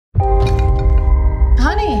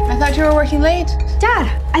thought you were working late.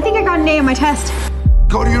 Dad, I think I got an A on my test.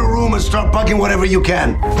 Go to your room and start bugging whatever you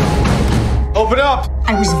can. Open up!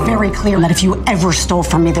 I was very clear that if you ever stole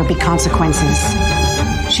from me, there'd be consequences.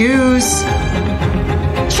 Choose.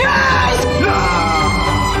 Choose!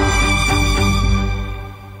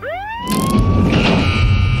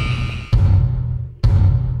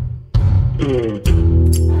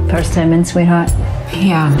 First time in, sweetheart?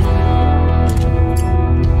 Yeah.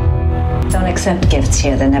 Don't accept gifts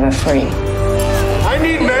here, they're never free. I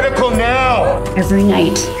need medical now! Every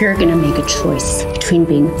night, you're gonna make a choice between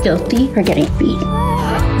being filthy or getting beat.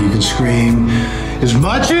 You can scream as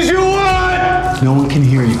much as you want! No one can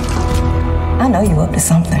hear you. I know you up to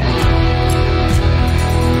something.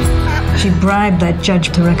 She bribed that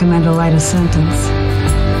judge to recommend a lighter sentence.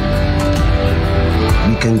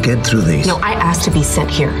 We can get through these. No, I asked to be sent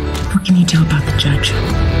here. What can you do about the judge?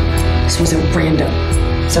 This wasn't random.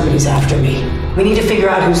 Somebody's after me. We need to figure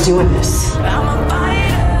out who's doing this.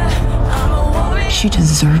 She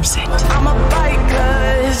deserves it. I'm a fight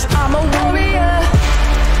 'cause I'm a warrior.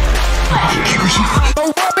 I'll kill you. I'm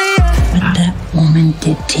a warrior. What that woman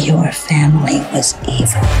did to your family was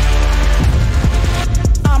evil.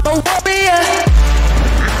 I'm a warrior.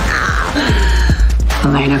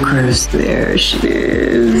 Elena Cruz. There she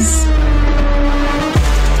is.